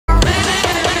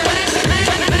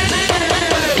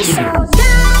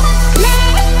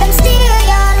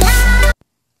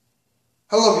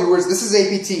Hello viewers, this is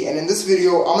APT, and in this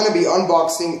video I'm going to be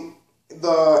unboxing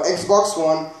the Xbox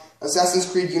One Assassin's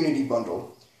Creed Unity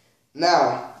bundle.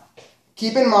 Now,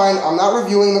 keep in mind, I'm not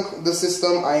reviewing the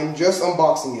system, I am just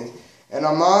unboxing it. And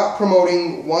I'm not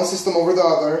promoting one system over the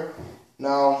other.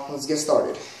 Now, let's get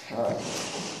started. Alright.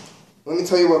 Let me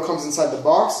tell you what comes inside the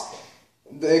box.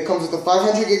 It comes with a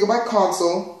 500GB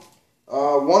console,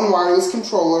 one wireless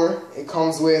controller. It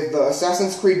comes with the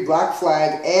Assassin's Creed Black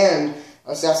Flag and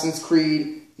Assassin's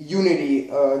Creed Unity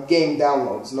game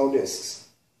downloads, no discs.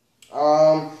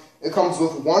 It comes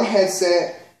with one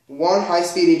headset, one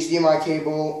high-speed HDMI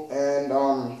cable, and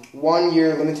 1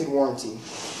 year limited warranty.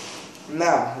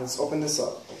 Now, let's open this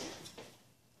up.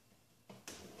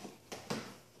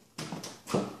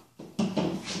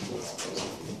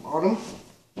 Bottom.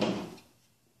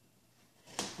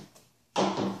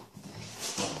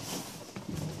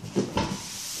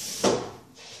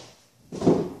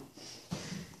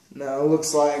 Now it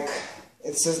looks like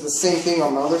it says the same thing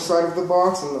on the other side of the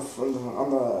box, in the front of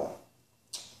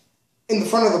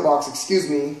the box, excuse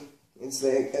me. It's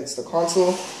the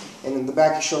console, and in the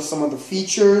back it shows some of the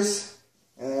features,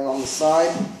 and then on the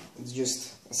side it's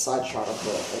just a side shot of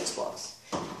the Xbox.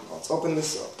 Let's open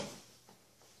this up.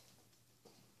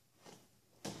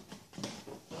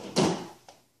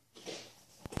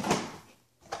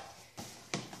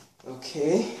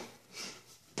 Okay.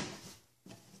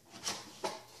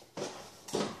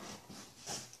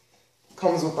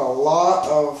 Comes with a lot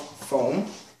of foam.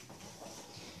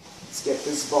 Let's get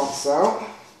this box out.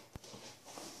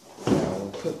 Now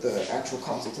we'll put the actual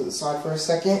console to the side for a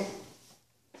second.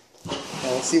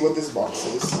 Now let's see what this box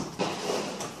is.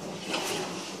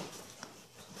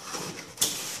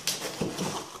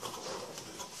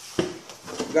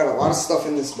 We got a lot of stuff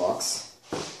in this box.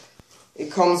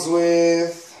 It comes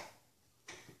with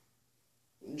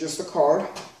just a card,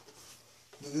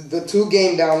 the 2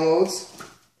 game downloads.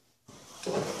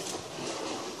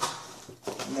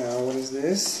 Now, what is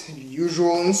this?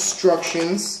 Usual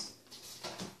instructions.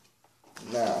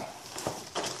 Now,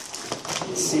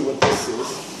 let's see what this is.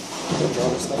 I'll draw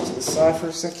this stuff to the side for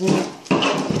a second.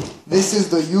 This is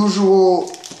the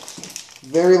usual,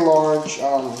 very large,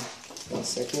 one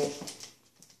second,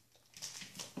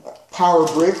 power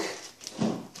brick.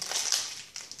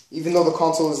 Even though the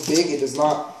console is big, it does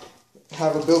not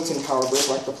have a built-in power brick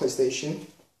like the PlayStation.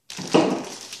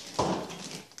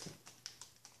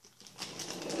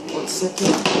 One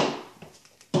second.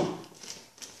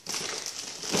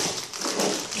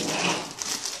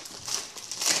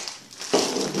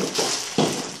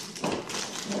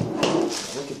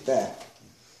 Look at that.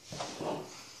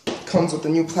 It comes with a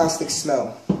new plastic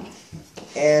smell,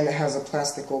 and it has a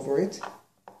plastic over it.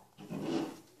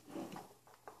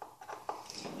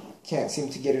 Can't seem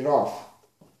to get it off.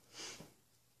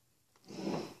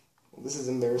 This is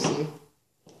embarrassing.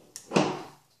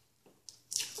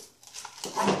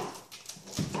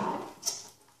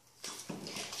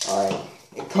 Alright,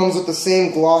 it comes with the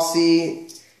same glossy,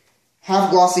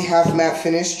 half matte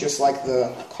finish, just like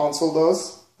the console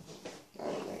does.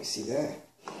 Alright, let me see that.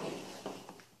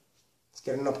 Let's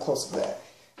get an up close of that.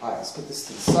 Alright, let's put this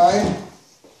to the side.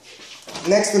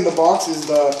 Next in the box is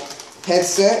the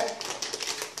headset.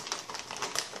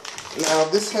 Now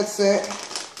this headset,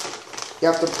 you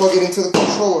have to plug it into the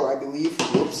controller, I believe.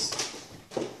 Whoops.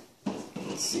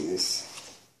 Let's see this.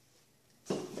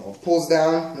 It pulls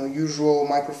down, no usual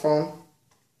microphone.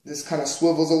 This kind of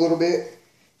swivels a little bit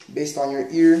based on your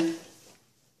ear.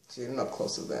 Let's get an up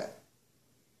close of that.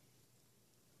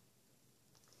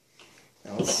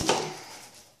 Now let's see.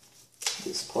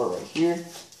 This part right here.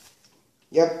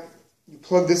 Yep. You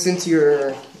plug this into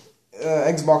your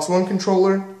Xbox One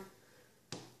controller.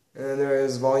 And there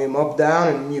is volume up, down,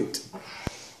 and mute.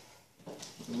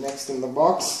 Next in the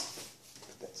box,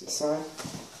 that's aside,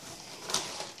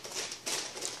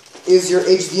 is your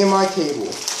HDMI cable.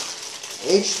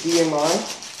 HDMI.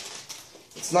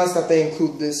 It's nice that they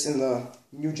include this in the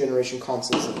new generation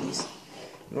consoles at least.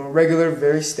 You know, regular,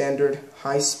 very standard,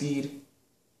 high-speed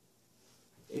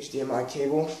HDMI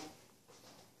cable.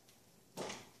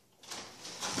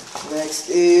 Next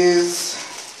is,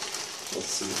 let's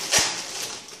see.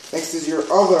 Next is your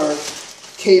other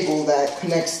cable that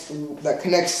connects,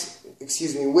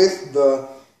 excuse me, with the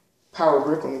power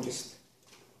brick. Let me just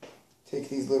take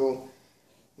these little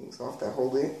things off that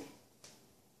hold it.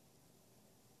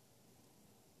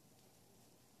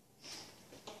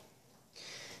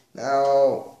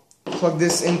 Now, plug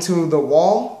this into the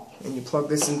wall, and you plug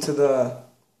this into the,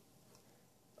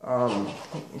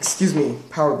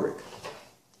 power brick.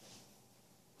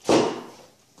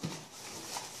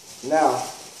 Now,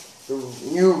 the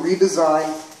new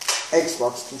redesigned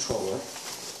Xbox controller.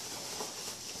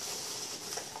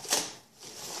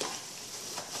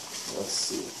 Let's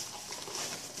see.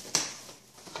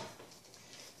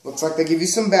 Looks like they give you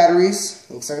some batteries.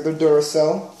 Looks like they're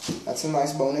Duracell. That's a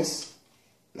nice bonus.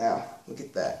 Now, look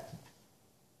at that.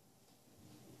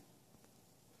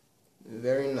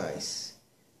 Very nice.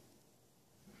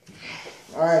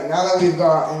 Alright, now that we've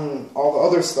gotten all the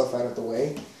other stuff out of the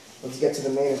way, let's get to the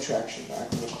main attraction, back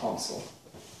to the console.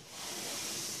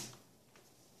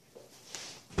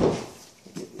 Look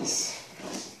at this.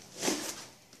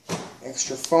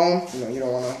 Extra foam. You know, you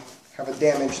don't want to have a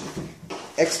damaged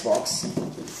Xbox.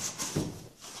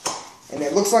 And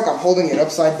it looks like I'm holding it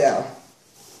upside down.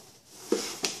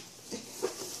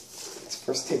 Let's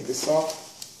first take this off.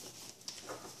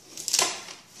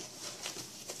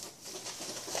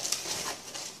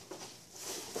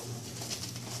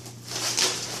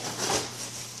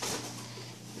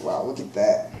 Wow, look at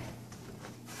that.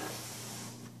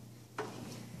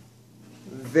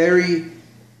 Very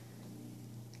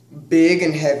big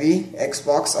and heavy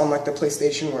Xbox, unlike the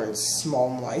PlayStation where it's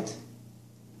small and light.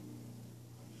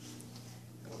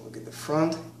 Look at the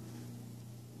front.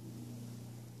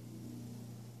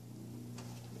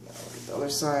 Now look at the other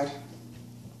side.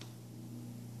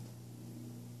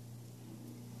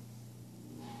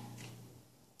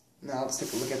 Now let's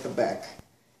take a look at the back.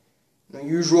 The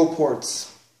usual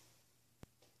ports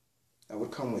that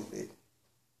would come with it.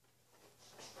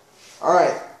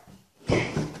 Alright.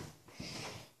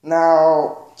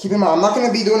 Now, keep in mind, I'm not going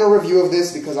to be doing a review of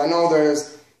this because I know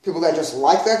there's people that just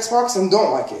like the Xbox and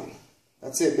don't like it.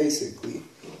 That's it, basically.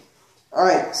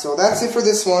 Alright, so that's it for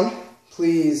this one.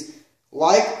 Please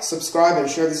like, subscribe, and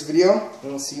share this video,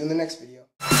 and we'll see you in the next video.